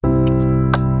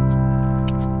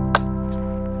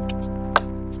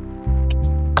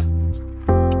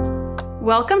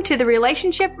Welcome to the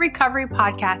Relationship Recovery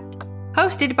Podcast,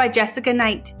 hosted by Jessica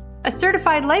Knight, a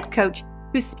certified life coach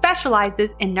who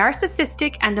specializes in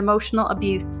narcissistic and emotional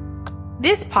abuse.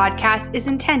 This podcast is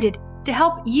intended to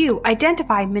help you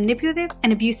identify manipulative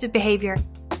and abusive behavior,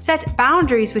 set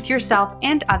boundaries with yourself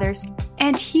and others,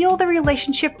 and heal the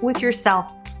relationship with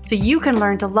yourself so you can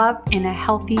learn to love in a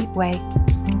healthy way.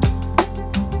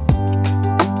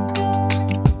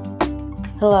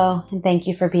 Hello, and thank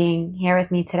you for being here with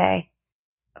me today.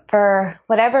 For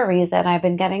whatever reason, I've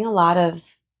been getting a lot of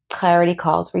clarity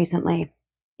calls recently,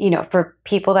 for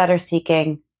people that are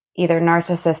seeking either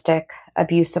narcissistic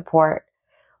abuse support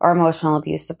or emotional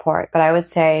abuse support. But I would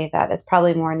say that it's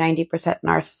probably more 90%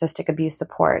 narcissistic abuse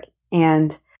support.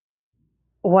 And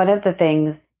one of the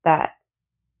things that,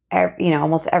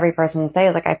 almost every person will say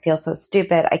is like, I feel so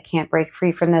stupid. I can't break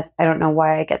free from this. I don't know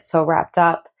why I get so wrapped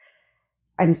up.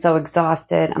 I'm so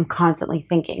exhausted. I'm constantly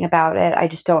thinking about it. I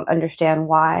just don't understand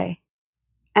why.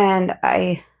 And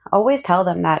I always tell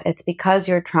them that it's because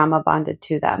you're trauma bonded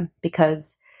to them,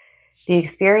 because the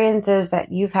experiences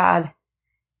that you've had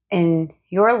in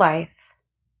your life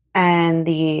and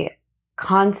the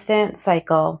constant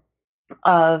cycle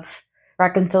of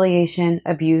reconciliation,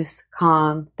 abuse,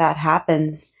 calm that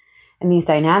happens in these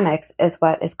dynamics is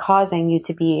what is causing you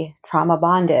to be trauma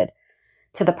bonded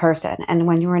to the person. And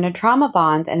when you're in a trauma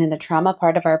bond and in the trauma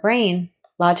part of our brain,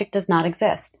 logic does not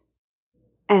exist.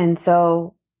 And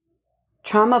so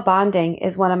trauma bonding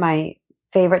is one of my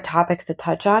favorite topics to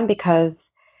touch on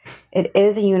because it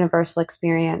is a universal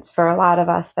experience for a lot of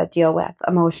us that deal with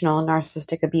emotional and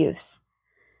narcissistic abuse.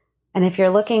 And if you're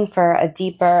looking for a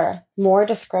deeper, more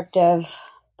descriptive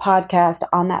podcast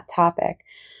on that topic,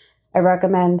 I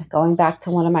recommend going back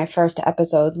to one of my first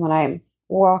episodes when I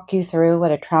walk you through what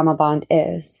a trauma bond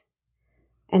is.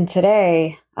 And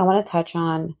today, I want to touch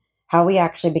on how we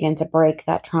actually begin to break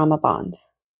that trauma bond.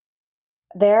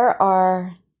 There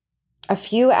are a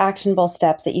few actionable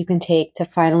steps that you can take to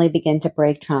finally begin to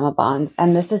break trauma bonds.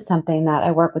 And this is something that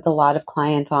I work with a lot of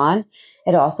clients on.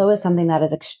 It also is something that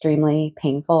is extremely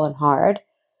painful and hard.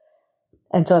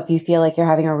 And so if you feel like you're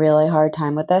having a really hard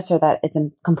time with this or that it's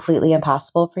completely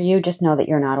impossible for you, just know that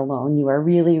you're not alone. You are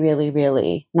really, really,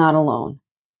 really not alone.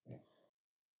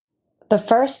 The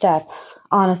first step,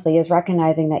 honestly, is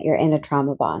recognizing that you're in a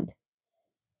trauma bond.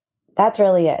 That's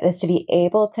really it, is to be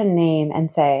able to name and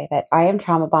say that I am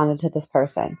trauma bonded to this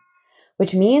person,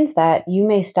 which means that you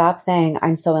may stop saying,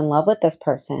 I'm so in love with this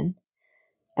person,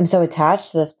 I'm so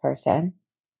attached to this person,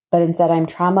 but instead I'm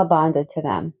trauma bonded to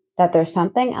them, that there's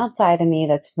something outside of me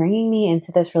that's bringing me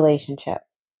into this relationship.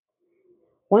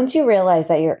 Once you realize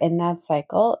that you're in that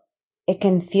cycle, it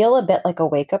can feel a bit like a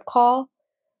wake-up call,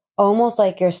 almost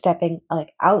like you're stepping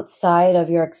outside of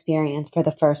your experience for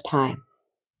the first time.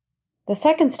 The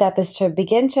second step is to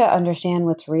begin to understand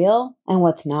what's real and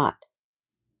what's not.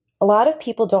 A lot of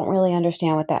people don't really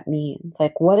understand what that means.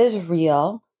 Like, what is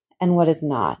real and what is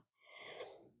not?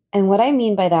 And what I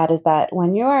mean by that is that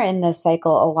when you are in this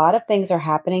cycle, a lot of things are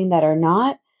happening that are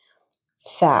not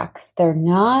facts. They're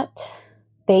not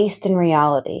based in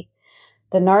reality.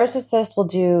 The narcissist will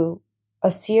do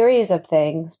a series of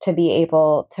things to be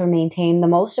able to maintain the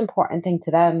most important thing to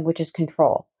them, which is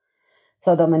control.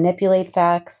 So they'll manipulate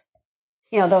facts.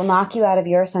 They'll knock you out of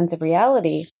your sense of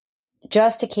reality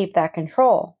just to keep that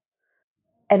control.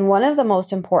 And one of the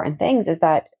most important things is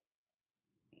that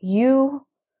you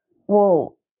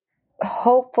will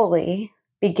hopefully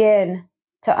begin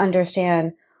to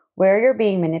understand where you're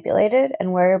being manipulated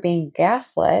and where you're being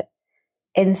gaslit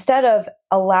instead of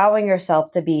allowing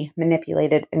yourself to be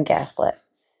manipulated and gaslit.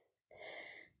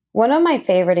 One of my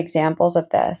favorite examples of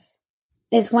this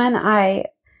is when I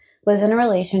was in a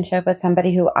relationship with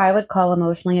somebody who I would call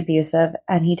emotionally abusive,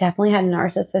 and he definitely had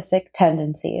narcissistic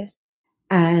tendencies.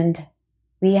 And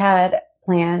we had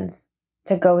plans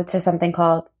to go to something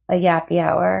called a yappy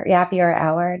hour,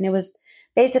 and it was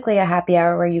basically a happy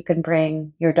hour where you can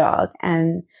bring your dog.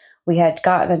 And we had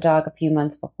gotten a dog a few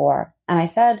months before. And I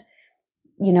said,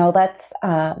 let's,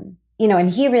 and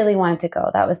he really wanted to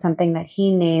go. That was something that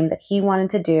he named that he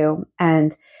wanted to do.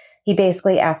 And he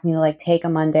basically asked me to take a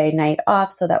Monday night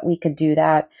off so that we could do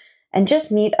that and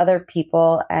just meet other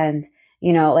people. And,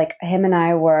 him and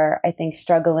I were, I think,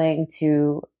 struggling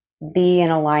to be in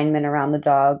alignment around the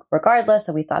dog regardless.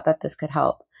 And we thought that this could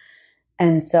help.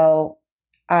 And so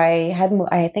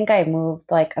I think I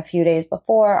moved a few days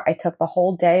before. I took the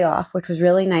whole day off, which was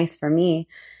really nice for me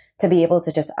to be able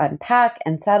to just unpack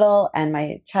and settle. And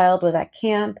my child was at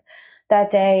camp that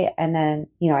day. And then,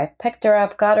 I picked her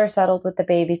up, got her settled with the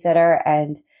babysitter,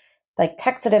 and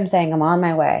texted him saying, I'm on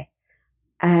my way.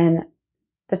 And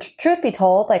the truth be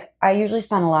told, like I usually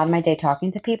spend a lot of my day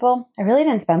talking to people. I really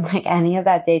didn't spend like any of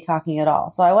that day talking at all.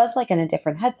 So I was like in a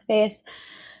different headspace,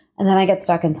 and then I get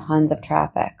stuck in tons of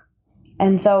traffic.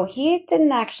 And so he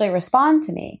didn't actually respond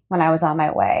to me when I was on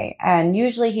my way. And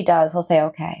usually he does. He'll say,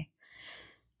 okay.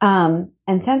 And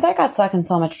since I got stuck in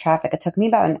so much traffic, it took me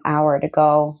about an hour to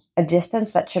go a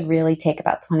distance that should really take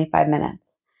about 25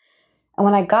 minutes. And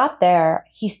when I got there,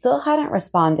 he still hadn't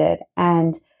responded.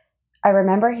 And I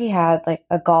remember he had like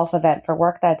a golf event for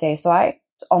work that day. So I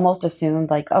almost assumed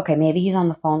like, okay, maybe he's on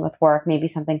the phone with work. Maybe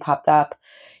something popped up,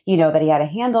 that he had to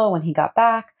handle when he got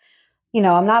back.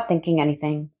 I'm not thinking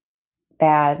anything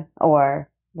bad or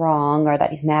wrong or that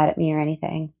he's mad at me or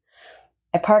anything.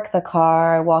 I park the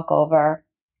car, I walk over.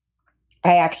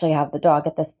 I actually have the dog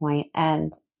at this point,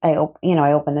 and I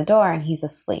open the door and he's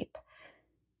asleep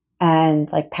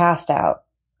and like passed out.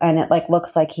 And it like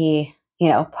looks like he,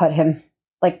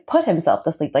 put himself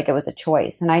to sleep, like it was a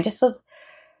choice. And I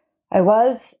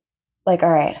was like, all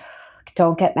right,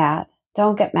 don't get mad.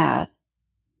 Don't get mad.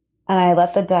 And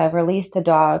I released the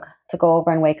dog to go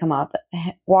over and wake him up.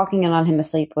 Walking in on him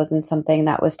asleep wasn't something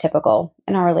that was typical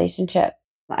in our relationship.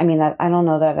 I mean, I don't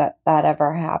know that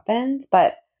ever happened,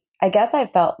 but I guess I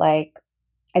felt like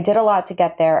I did a lot to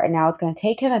get there, and now it's going to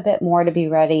take him a bit more to be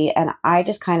ready. And I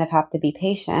just kind of have to be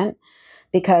patient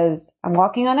because I'm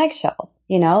walking on eggshells,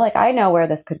 like I know where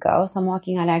this could go. So I'm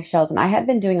walking on eggshells, and I had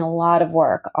been doing a lot of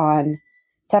work on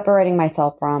separating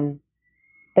myself from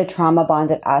the trauma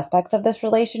bonded aspects of this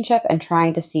relationship and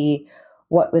trying to see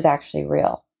what was actually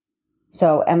real.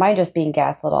 So am I just being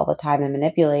gaslit all the time and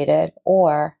manipulated,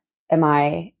 or am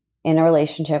I in a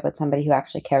relationship with somebody who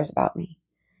actually cares about me?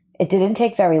 It didn't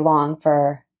take very long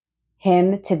for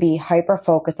him to be hyper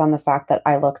focused on the fact that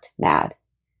I looked mad.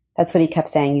 That's what he kept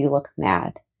saying, you look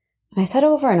mad. And I said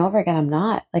over and over again, I'm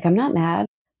not mad.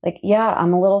 Like, yeah,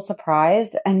 I'm a little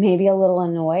surprised and maybe a little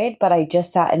annoyed, but I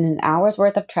just sat in an hour's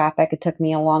worth of traffic. It took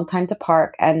me a long time to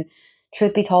park. And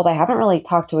truth be told, I haven't really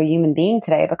talked to a human being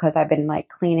today because I've been like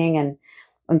cleaning and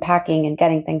unpacking and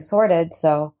getting things sorted.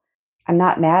 So I'm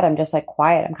not mad. I'm just like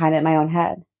quiet. I'm kind of in my own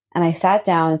head. And I sat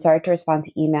down and started to respond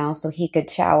to emails so he could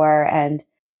shower and,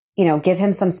 give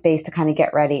him some space to kind of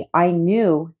get ready. I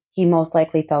knew he most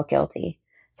likely felt guilty.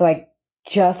 So I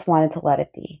just wanted to let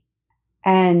it be.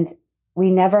 And we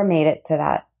never made it to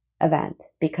that event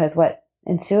because what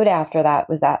ensued after that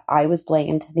was that I was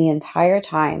blamed the entire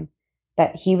time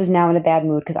that he was now in a bad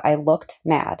mood because I looked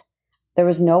mad. There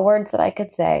was no words that I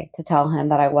could say to tell him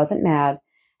that I wasn't mad.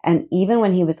 And even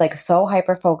when he was like so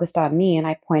hyper focused on me and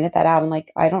I pointed that out, I'm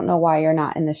like, I don't know why you're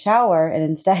not in the shower. And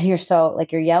instead you're so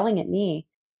like, you're yelling at me.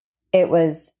 It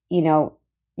was,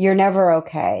 you're never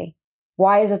okay.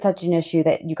 Why is it such an issue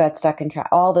that you got stuck in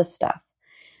traffic? All this stuff.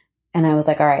 And I was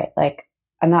like, all right, like,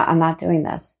 I'm not doing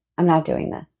this. I'm not doing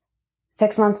this.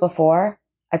 6 months before,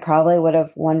 I probably would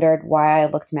have wondered why I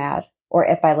looked mad or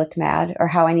if I looked mad or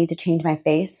how I need to change my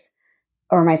face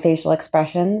or my facial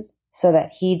expressions so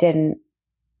that he didn't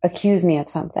accuse me of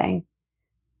something.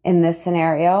 In this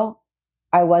scenario,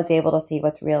 I was able to see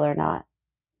what's real or not.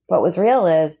 What was real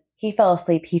is he fell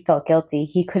asleep. He felt guilty.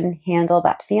 He couldn't handle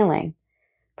that feeling,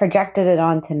 projected it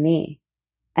onto me,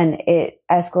 and it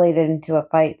escalated into a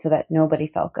fight so that nobody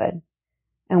felt good.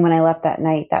 And when I left that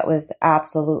night, that was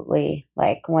absolutely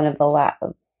like one of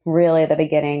really the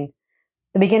beginning.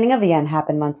 The beginning of the end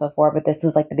happened months before, but this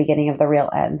was like the beginning of the real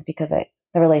end because the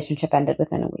relationship ended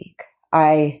within a week.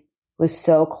 I was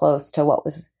so close to what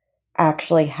was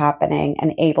actually happening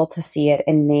and able to see it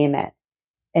and name it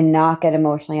and not get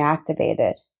emotionally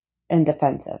activated and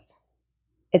defensive.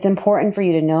 It's important for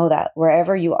you to know that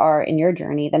wherever you are in your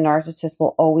journey, the narcissist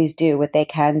will always do what they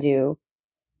can do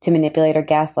to manipulate or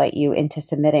gaslight you into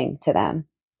submitting to them.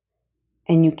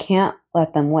 And you can't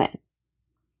let them win.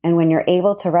 And when you're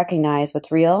able to recognize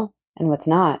what's real and what's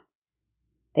not,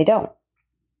 they don't.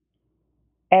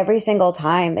 Every single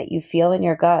time that you feel in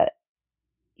your gut,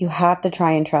 you have to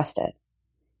try and trust it.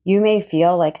 You may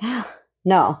feel like,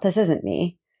 no, this isn't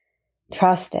me.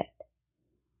 Trust it.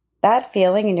 That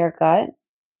feeling in your gut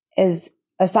is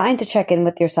a sign to check in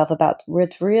with yourself about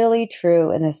what's really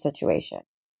true in this situation.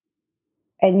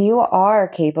 And you are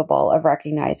capable of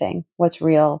recognizing what's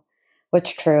real,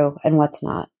 what's true, and what's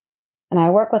not. And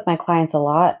I work with my clients a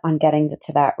lot on getting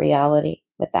to that reality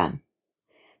with them,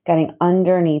 getting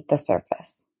underneath the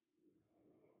surface.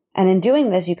 And in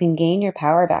doing this, you can gain your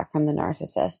power back from the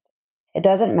narcissist. It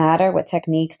doesn't matter what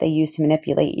techniques they use to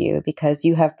manipulate you because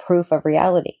you have proof of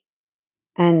reality.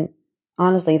 And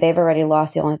honestly, they've already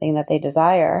lost the only thing that they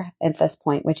desire at this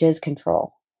point, which is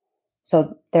control.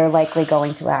 So they're likely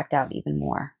going to act out even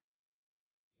more.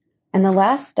 And the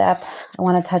last step I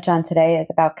want to touch on today is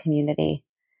about community.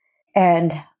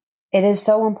 And it is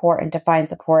so important to find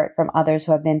support from others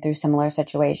who have been through similar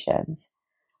situations.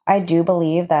 I do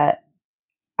believe that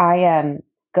I am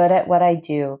good at what I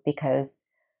do because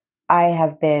I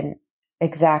have been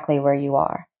exactly where you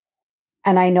are.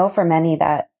 And I know for many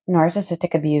that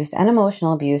narcissistic abuse and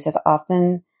emotional abuse is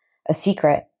often a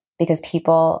secret because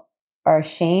people are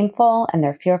shameful and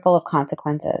they're fearful of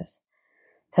consequences,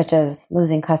 such as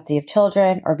losing custody of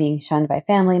children or being shunned by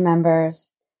family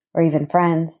members or even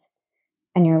friends.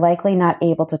 And you're likely not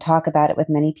able to talk about it with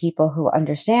many people who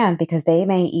understand because they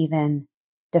may even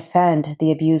defend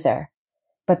the abuser.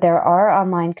 But there are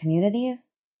online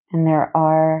communities and there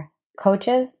are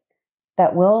coaches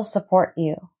that will support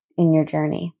you in your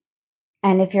journey.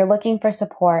 And if you're looking for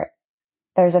support,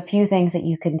 there's a few things that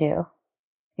you can do.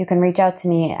 You can reach out to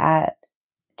me at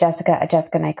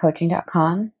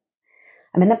jessica@jessicaknightcoaching.com.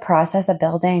 I'm in the process of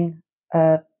building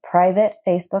a private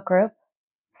Facebook group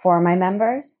for my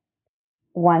members.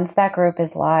 Once that group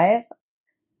is live,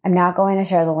 I'm not going to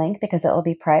share the link because it will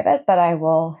be private, but I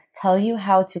will tell you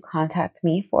how to contact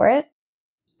me for it.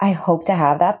 I hope to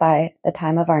have that by the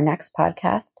time of our next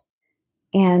podcast.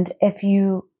 And if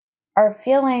you are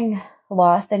feeling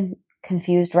lost and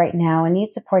confused right now and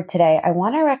need support today, I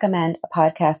want to recommend a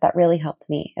podcast that really helped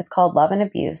me. It's called Love and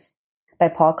Abuse by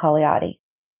Paul Colliati.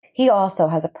 He also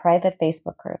has a private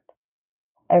Facebook group.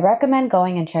 I recommend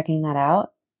going and checking that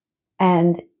out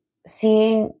and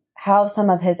seeing how some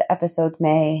of his episodes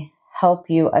may help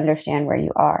you understand where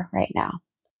you are right now.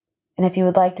 And if you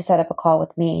would like to set up a call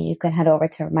with me, you can head over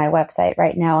to my website.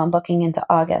 Right now I'm booking into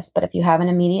August, but if you have an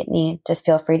immediate need, just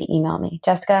feel free to email me,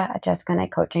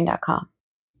 jessica@jessicaknightcoaching.com.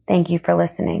 Thank you for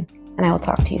listening, and I will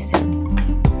talk to you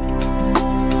soon.